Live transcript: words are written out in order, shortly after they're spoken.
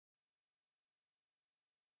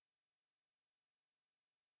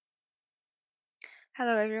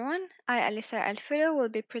Hello everyone, I Alissar Alfilo will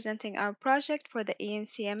be presenting our project for the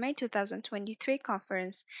ENCMA 2023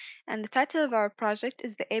 conference, and the title of our project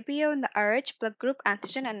is the ABO and the Rh blood group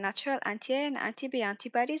antigen and natural anti-A and anti-B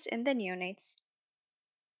antibodies in the neonates.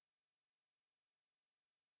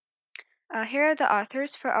 Here are the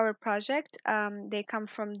authors for our project. They come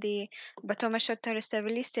from the Batoma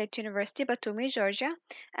Shottarisavili State University, Batumi, Georgia,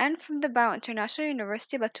 and from the Bao International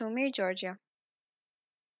University, Batumi, Georgia.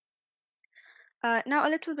 Now, a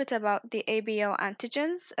little bit about the ABO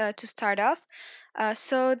antigens to start off.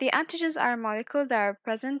 So, the antigens are molecules that are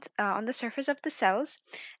present on the surface of the cells,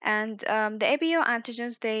 and the ABO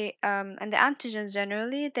antigens, and the antigens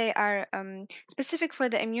generally, they are specific for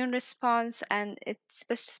the immune response, and it's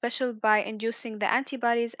special by inducing the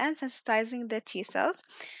antibodies and sensitizing the T cells.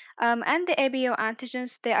 And the ABO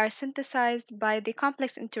antigens, they are synthesized by the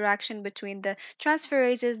complex interaction between the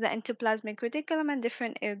transferases, the endoplasmic reticulum, and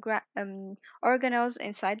different organelles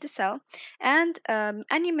inside the cell. And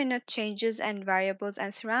any minute changes and variables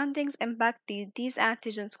and surroundings impact these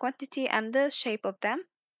antigens quantity and the shape of them.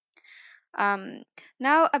 Um,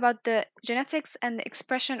 Now about the genetics and the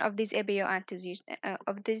expression of these ABO antigens.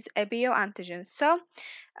 So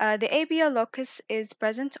the ABO locus is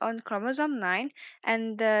present on chromosome 9,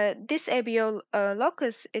 and this ABO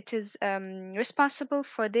locus it is responsible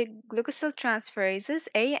for the glucosyl transferases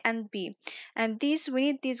A and B, and we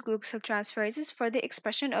need these glucosyl transferases for the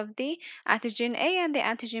expression of the antigen A and the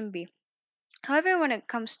antigen B. However, when it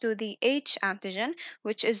comes to the H antigen,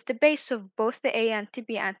 which is the base of both the A and the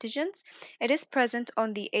B antigens, it is present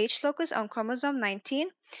on the H locus on chromosome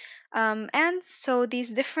 19. And so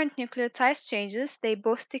these different nucleotide changes, they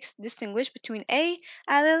both distinguish between A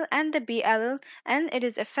allele and the B allele, and it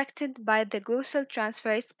is affected by the glucosyl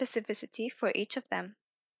transferase specificity for each of them.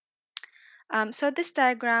 So this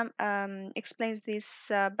diagram explains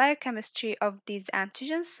this biochemistry of these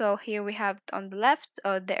antigens. So here we have on the left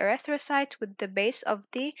the erythrocyte with the base of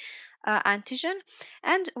the antigen,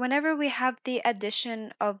 and whenever we have the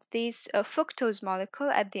addition of these fructose molecule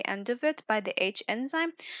at the end of it by the H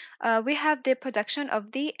enzyme, we have the production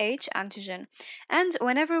of the H antigen. And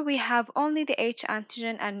whenever we have only the H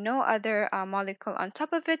antigen and no other molecule on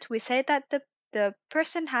top of it, we say that the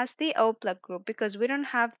person has the O blood group because we don't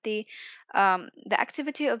have the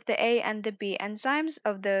activity of the A and the B enzymes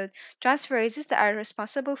of the transferases that are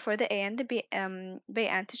responsible for the A and the B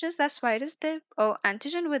antigens. That's why it is the O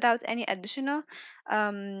antigen without any additional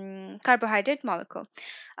carbohydrate molecule.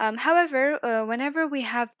 However, whenever we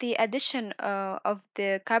have the addition of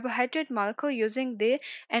the carbohydrate molecule using the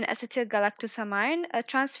N-acetyl galactosamine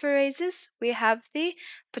transferases, we have the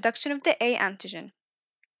production of the A antigen.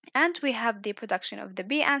 And we have the production of the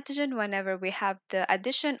B antigen whenever we have the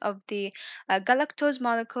addition of the galactose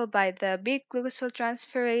molecule by the B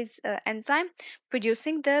glucosyltransferase enzyme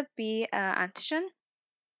producing the B antigen.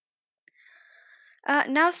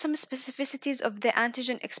 Now some specificities of the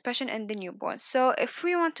antigen expression in the newborns. So if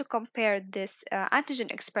we want to compare this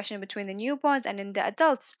antigen expression between the newborns and in the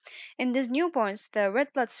adults, in these newborns, the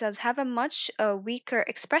red blood cells have a much weaker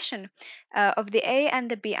expression of the A and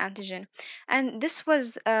the B antigen. And this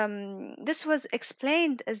was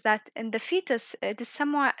explained as that in the fetus, it is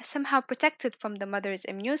somehow protected from the mother's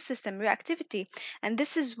immune system reactivity. And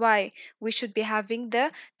this is why we should be having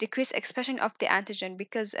the decreased expression of the antigen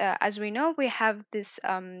because as we know we have this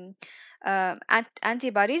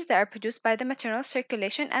antibodies that are produced by the maternal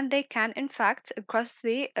circulation, and they can in fact cross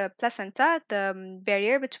the placenta, the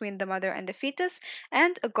barrier between the mother and the fetus,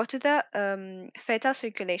 and go to the fetal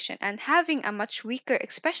circulation. And having a much weaker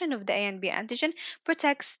expression of the A and B antigen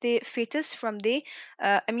protects the fetus from the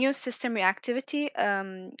immune system reactivity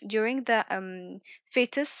during the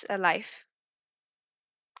fetus life.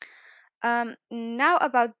 Now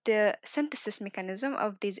about the synthesis mechanism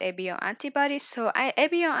of these ABO antibodies. So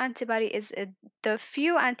ABO antibody is the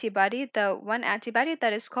one antibody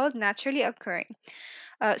that is called naturally occurring.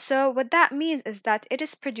 So what that means is that it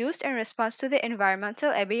is produced in response to the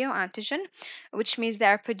environmental ABO antigen, which means they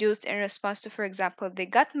are produced in response to, for example, the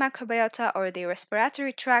gut microbiota or the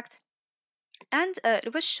respiratory tract. And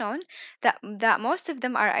it was shown that most of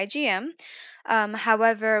them are IgM.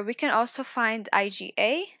 However, we can also find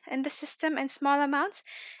IgA in the system in small amounts,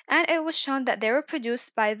 and it was shown that they were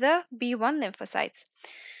produced by the B1 lymphocytes.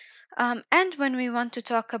 And when we want to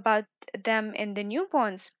talk about them in the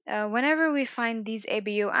newborns, whenever we find these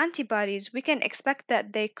ABO antibodies, we can expect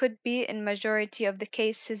that they could be in majority of the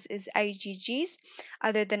cases is IgGs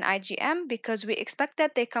other than IgM because we expect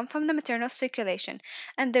that they come from the maternal circulation.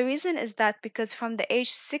 And the reason is that because from the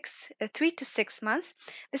age 3 to 6 months,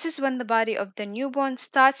 this is when the body of the newborn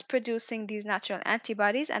starts producing these natural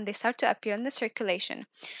antibodies and they start to appear in the circulation.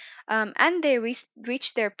 And they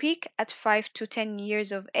reach their peak at 5 to 10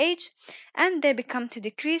 years of age, and they become to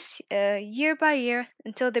decrease year by year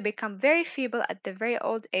until they become very feeble at the very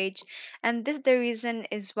old age. And this the reason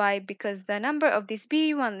is why because the number of these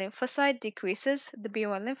B1 lymphocyte decreases, the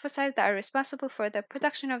B1 lymphocytes that are responsible for the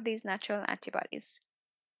production of these natural antibodies.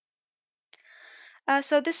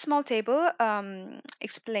 So this small table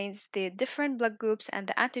explains the different blood groups and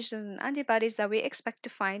the antigens and antibodies that we expect to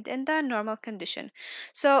find in the normal condition.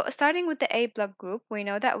 So starting with the A blood group, we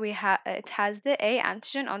know that it has the A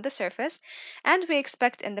antigen on the surface, and we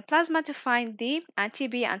expect in the plasma to find the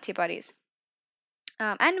anti-B antibodies.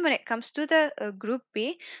 And when it comes to the group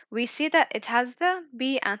B, we see that it has the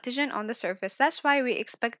B antigen on the surface. That's why we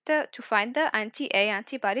expect to find the anti-A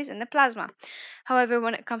antibodies in the plasma. However,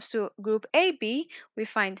 when it comes to group AB, we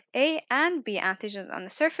find A and B antigens on the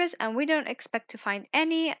surface, and we don't expect to find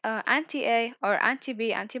any anti-A or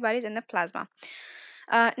anti-B antibodies in the plasma.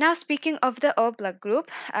 Now, speaking of the O blood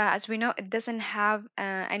group, as we know, it doesn't have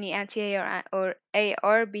any anti-A or A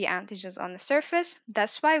or B antigens on the surface.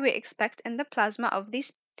 That's why we expect in the plasma of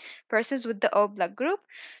these persons with the O blood group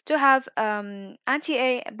to have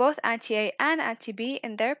anti-A, both anti-A and anti-B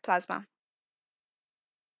in their plasma.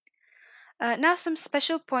 Now, some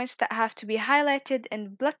special points that have to be highlighted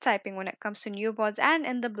in blood typing when it comes to newborns and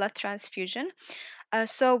in the blood transfusion.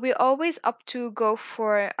 So we always opt to go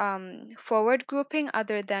for forward grouping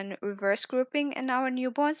other than reverse grouping in our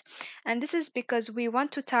newborns, and this is because we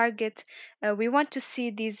want to see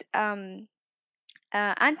these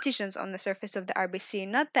antigens on the surface of the RBC,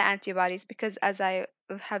 not the antibodies, because as I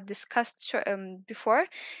have discussed before,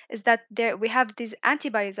 is that there we have these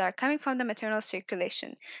antibodies that are coming from the maternal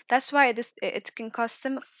circulation. That's why it can cause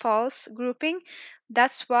some false grouping.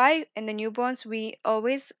 That's why in the newborns we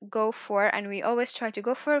always go for and we always try to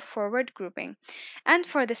go for forward grouping. And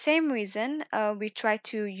for the same reason, we try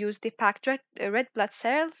to use the packed red blood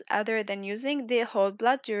cells other than using the whole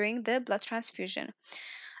blood during the blood transfusion.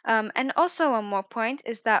 And also, one more point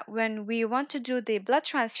is that when we want to do the blood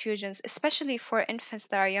transfusions, especially for infants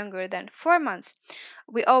that are younger than 4 months,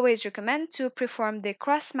 we always recommend to perform the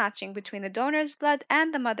cross matching between the donor's blood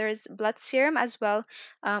and the mother's blood serum as well,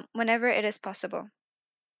 whenever it is possible.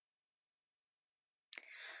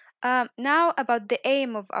 Now, about the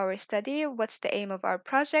aim of our study, what's the aim of our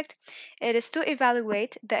project? It is to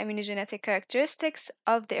evaluate the immunogenetic characteristics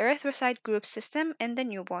of the erythrocyte group system in the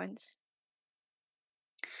newborns.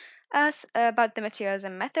 As about the materials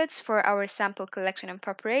and methods for our sample collection and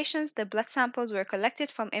preparations, the blood samples were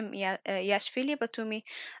collected from Yashvili Batumi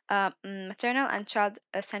Maternal and Child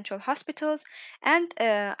Central Hospitals and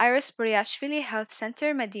Iris Boryashvili Health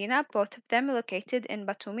Center, Medina, both of them located in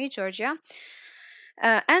Batumi, Georgia.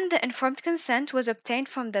 And the informed consent was obtained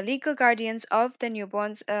from the legal guardians of the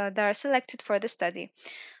newborns that are selected for the study.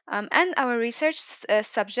 And our research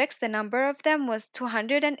subjects, the number of them was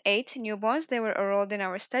 208 newborns. They were enrolled in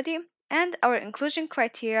our study. And our inclusion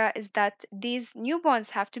criteria is that these newborns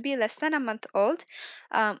have to be less than a month old.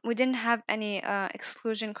 We didn't have any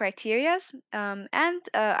exclusion criteria. And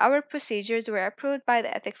our procedures were approved by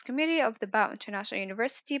the Ethics Committee of the Bao International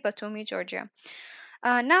University, Batumi, Georgia.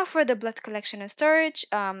 Now for the blood collection and storage,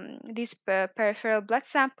 these peripheral blood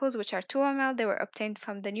samples, which are 2 ml, they were obtained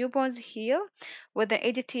from the newborn's heel with an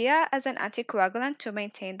EDTA as an anticoagulant to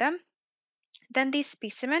maintain them. Then these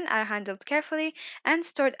specimens are handled carefully and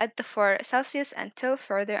stored at the 4 Celsius until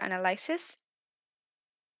further analysis.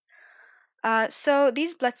 So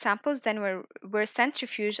these blood samples then were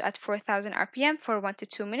centrifuged at 4,000 RPM for 1 to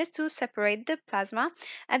 2 minutes to separate the plasma,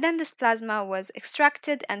 and then this plasma was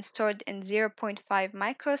extracted and stored in zero point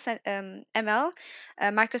 0.5 ml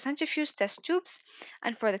microcentrifuge test tubes.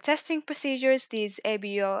 And for the testing procedures, these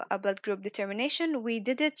ABO blood group determination, we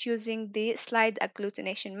did it using the slide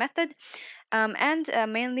agglutination method. And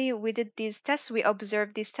mainly we did these tests, we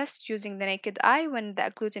observed these tests using the naked eye when the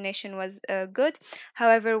agglutination was good.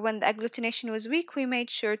 However, when the agglutination was weak, we made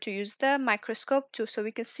sure to use the microscope so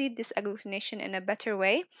we can see this agglutination in a better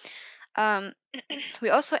way. We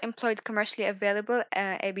also employed commercially available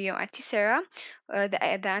ABO antisera. The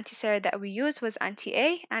antisera that we used was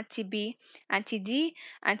anti-A, anti-B, anti-D,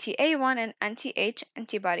 anti-A1, and anti-H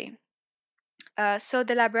antibody. So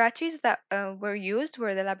the laboratories that were used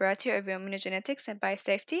were the Laboratory of Immunogenetics and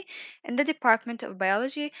Biosafety in the Department of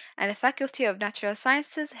Biology and the Faculty of Natural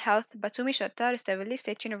Sciences, Health, Batumi Shotta Rustaveli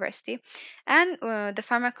State University, and the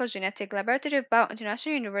Pharmacogenetic Laboratory of Bao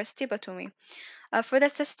International University, Batumi. For the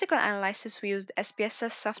statistical analysis, we used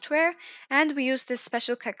SPSS software, and we used this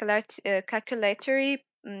special calculatory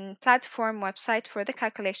platform website for the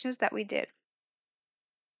calculations that we did.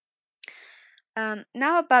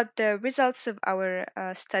 Now about the results of our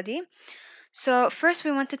study. So first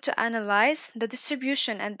we wanted to analyze the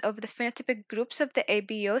distribution and of the phenotypic groups of the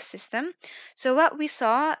ABO system. So what we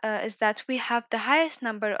saw is that we have the highest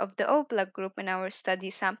number of the O blood group in our study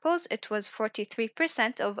samples. It was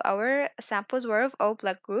 43% of our samples were of O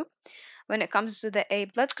blood group. When it comes to the A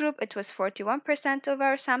blood group, it was 41% of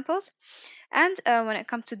our samples. And when it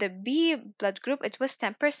comes to the B blood group, it was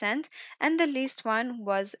 10%. And the least one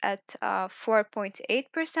was at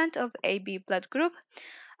 4.8% of AB blood group.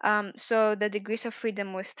 So the degrees of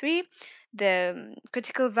freedom was 3. The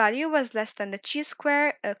critical value was less than the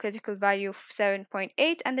chi-square, critical value of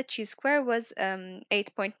 7.8, and the chi-square was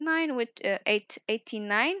 8.9, with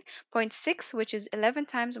 89.6, which is 11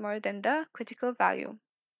 times more than the critical value.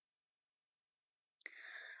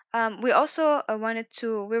 We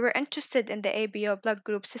were interested in the ABO blood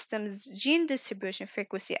group system's gene distribution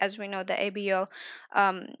frequency. As we know, the ABO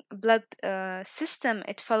blood system,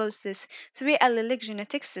 it follows this three allelic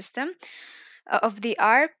genetic system of the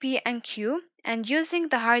R, P, and Q. And using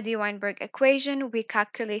the Hardy-Weinberg equation, we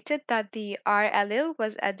calculated that the R allele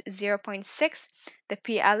was at 0.6, the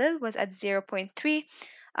P allele was at 0.3,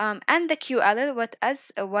 and the Q allele was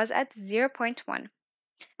at 0.1.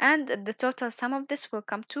 And the total sum of this will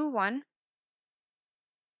come to 1.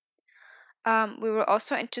 We were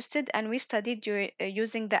also interested and we studied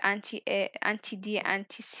using the anti-D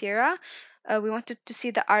anti-Sera. We wanted to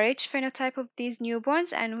see the RH phenotype of these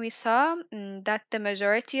newborns, and we saw that the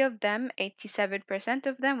majority of them, 87%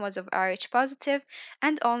 of them, was of RH positive,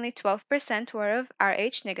 and only 12% were of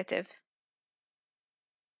RH negative.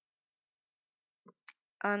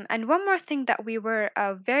 And one more thing that we were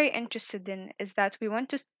very interested in is that we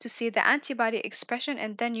wanted to see the antibody expression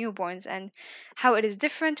in the newborns and how it is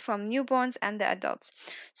different from newborns and the adults.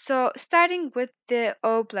 So, starting with the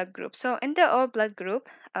O blood group. So, in the O blood group,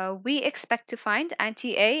 we expect to find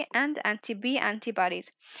anti A and anti B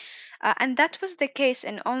antibodies. And that was the case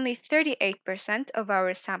in only 38% of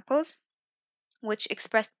our samples, which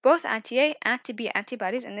expressed both anti A and anti B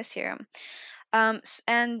antibodies in the serum.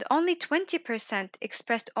 And only 20%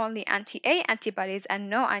 expressed only anti-A antibodies and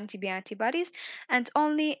no anti-B antibodies, and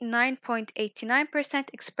only 9.89%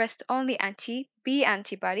 expressed only anti-B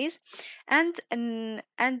antibodies, and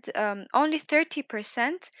only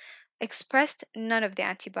 30% expressed none of the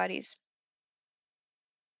antibodies.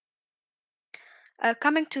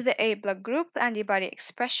 Coming to the A blood group antibody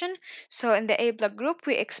expression. So in the A blood group,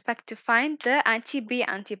 we expect to find the anti-B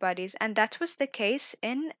antibodies, and that was the case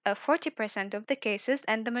in 40% of the cases,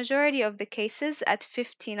 and the majority of the cases, at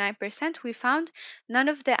 59%, we found none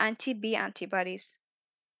of the anti-B antibodies.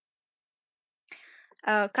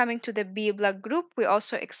 Coming to the B blood group, we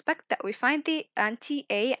also expect that we find the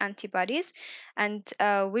anti-A antibodies, and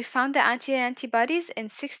we found the anti-A antibodies in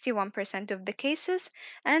 61% of the cases,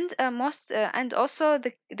 and and also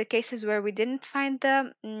the cases where we didn't find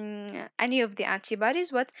any of the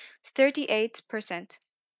antibodies, was 38%.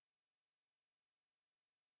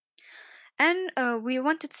 And we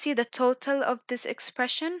wanted to see the total of this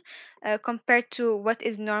expression compared to what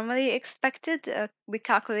is normally expected. We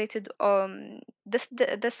calculated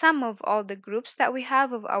the sum of all the groups that we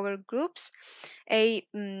have of our groups, A,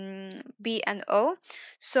 B, and O.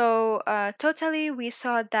 So totally we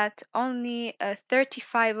saw that only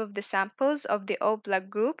 35 of the samples of the O blood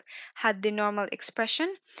group had the normal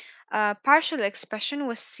expression. Partial expression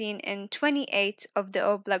was seen in 28 of the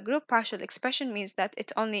O blood group. Partial expression means that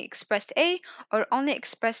it only expressed A or only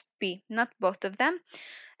expressed B, not both of them.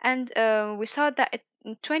 And we saw that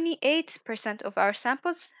 28% of our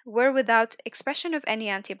samples were without expression of any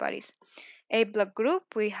antibodies. A blood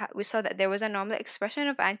group, we saw that there was a normal expression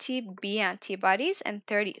of anti-B antibodies, and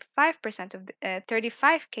 35% of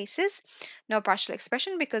 35 cases, no partial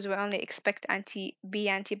expression because we only expect anti-B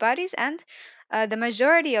antibodies, and the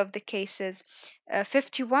majority of the cases,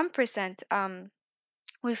 51%,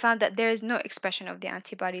 we found that there is no expression of the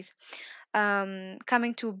antibodies.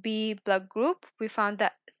 Coming to B blood group, we found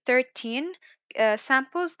that 13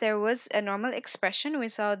 samples there was a normal expression. We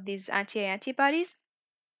saw these anti-A antibodies,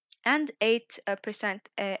 and 8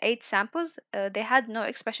 samples they had no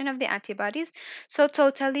expression of the antibodies. So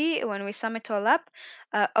totally when we sum it all up,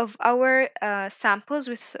 Of our samples,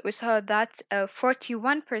 we saw that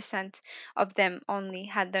 41% of them only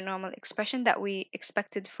had the normal expression that we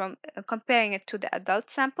expected from comparing it to the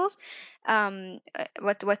adult samples,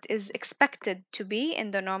 what is expected to be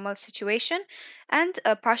in the normal situation, and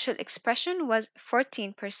a partial expression was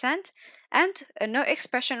 14%, and no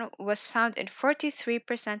expression was found in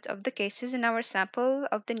 43% of the cases in our sample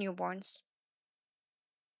of the newborns.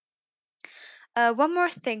 One more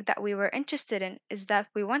thing that we were interested in is that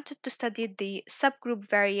we wanted to study the subgroup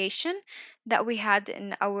variation that we had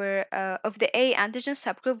in our of the A antigen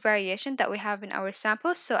subgroup variation that we have in our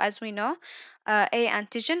samples. So as we know, A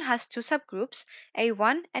antigen has two subgroups,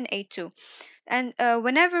 A1 and A2. And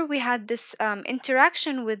whenever we had this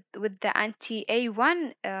interaction with the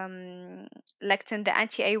anti-A1 lectin, the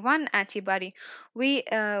anti-A1 antibody,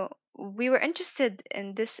 we were interested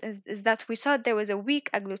in this is that we saw there was a weak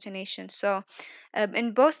agglutination. So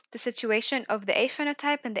in both the situation of the A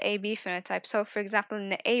phenotype and the AB phenotype. So for example, in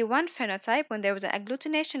the A1 phenotype, when there was an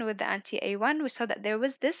agglutination with the anti-A1, we saw that there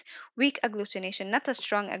was this weak agglutination, not a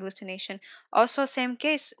strong agglutination. Also, same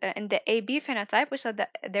case in the AB phenotype, we saw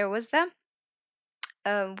that there was the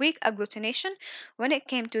weak agglutination when it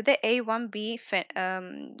came to the A1B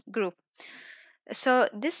group. So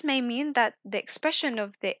this may mean that the expression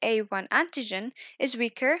of the A1 antigen is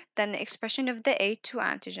weaker than the expression of the A2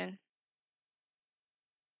 antigen.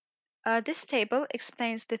 This table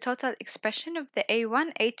explains the total expression of the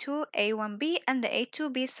A1, A2, A1B, and the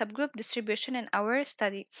A2B subgroup distribution in our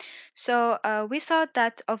study. So we saw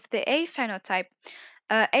that of the A phenotype,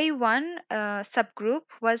 A1 subgroup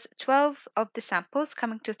was 12 of the samples,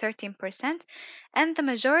 coming to 13%, and the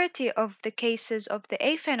majority of the cases of the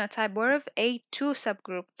A phenotype were of A2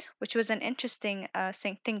 subgroup, which was an interesting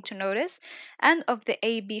thing to notice. And of the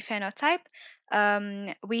AB phenotype,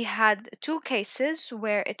 we had two cases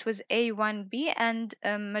where it was A1B, and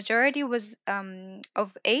majority was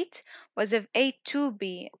of 8 was of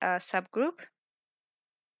A2B subgroup.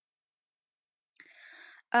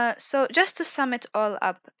 So just to sum it all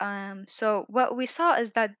up, so what we saw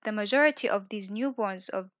is that the majority of these newborns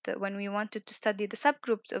when we wanted to study the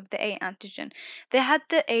subgroups of the A antigen, they had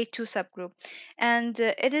the A2 subgroup, and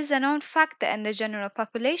it is a known fact that in the general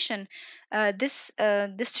population, this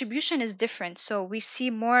distribution is different. So we see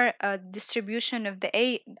more distribution of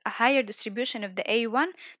a higher distribution of the A1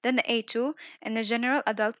 than the A2 in the general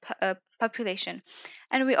adult population.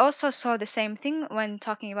 And we also saw the same thing when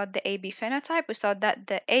talking about the AB phenotype. We saw that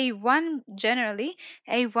the A1 generally,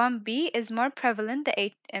 A1B is more prevalent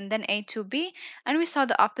and then A2B. And we saw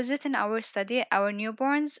the opposite in our study. Our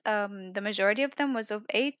newborns, the majority of them was of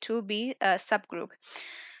A2B subgroup.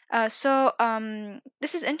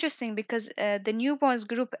 This is interesting because the newborns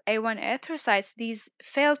group A1 erythrocytes, these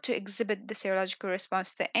fail to exhibit the serological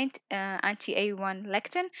response to the anti-A1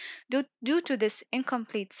 lectin due to this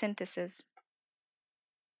incomplete synthesis.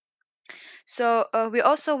 So we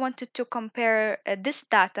also wanted to compare this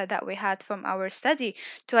data that we had from our study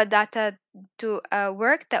to a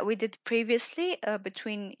work that we did previously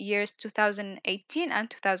between years 2018 and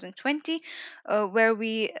 2020, where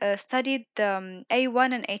we studied the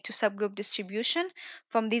A1 and A2 subgroup distribution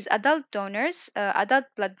from these adult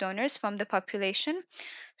blood donors from the population.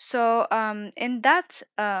 So in that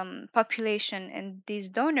population, in these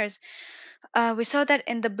donors, we saw that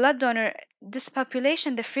in the blood donor, this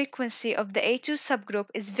population, the frequency of the A2 subgroup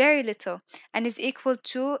is very little and is equal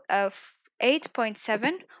to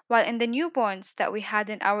 8.7, while in the newborns that we had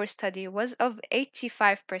in our study was of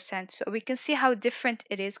 85%. So we can see how different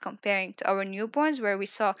it is comparing to our newborns, where we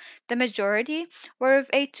saw the majority were of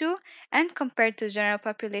A2, and compared to the general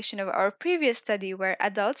population of our previous study, where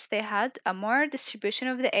adults they had a more distribution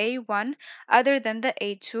of the A1 other than the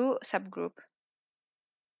A2 subgroup.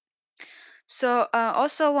 So,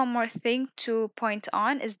 also one more thing to point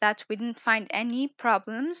on is that we didn't find any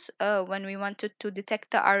problems when we wanted to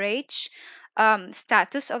detect the RH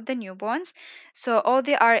status of the newborns. So, all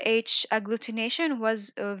the RH agglutination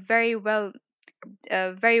was very well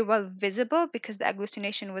visible because the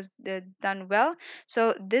agglutination was done well.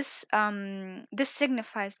 So this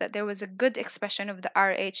signifies that there was a good expression of the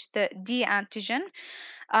RH, the D antigen,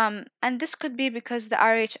 and this could be because the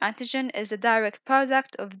Rh antigen is a direct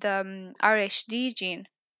product of the Rhd gene.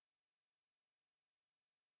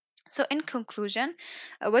 So, in conclusion,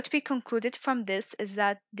 what we concluded from this is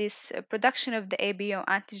that this production of the ABO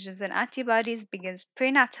antigens and antibodies begins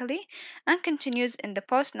prenatally and continues in the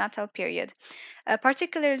postnatal period,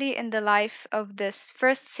 particularly in the life of this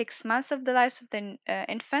first 6 months of the lives of the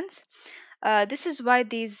infants. This is why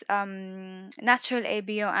these natural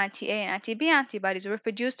ABO anti-A and anti-B antibodies were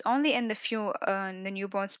produced only in the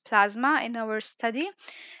newborn's plasma in our study,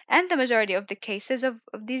 and the majority of the cases of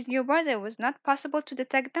these newborns, it was not possible to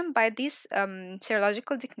detect them by these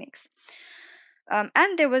serological techniques.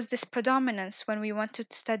 And there was this predominance when we wanted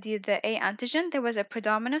to study the A antigen. There was a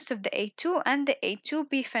predominance of the A2 and the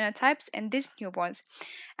A2B phenotypes in these newborns.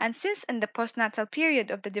 And since in the postnatal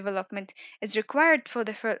period of the development is required for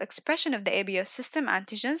the full expression of the ABO system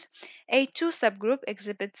antigens, A2 subgroup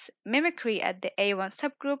exhibits mimicry at the A1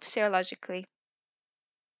 subgroup serologically.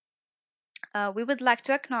 We would like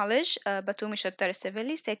to acknowledge Batumi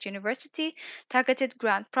Shottarisvili State University targeted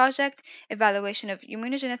grant project evaluation of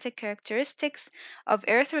immunogenetic characteristics of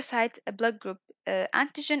erythrocyte blood group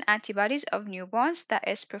antigen antibodies of newborns that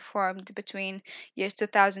is performed between years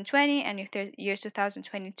 2020 and years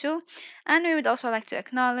 2022. And we would also like to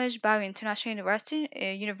acknowledge Bawi International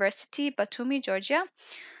University, Batumi, Georgia.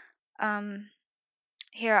 Um,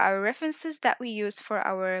 Here are our references that we use for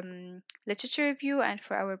our literature review and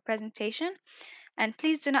for our presentation. And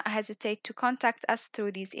please do not hesitate to contact us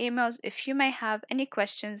through these emails if you may have any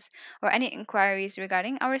questions or any inquiries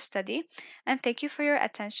regarding our study. And thank you for your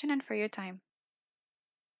attention and for your time.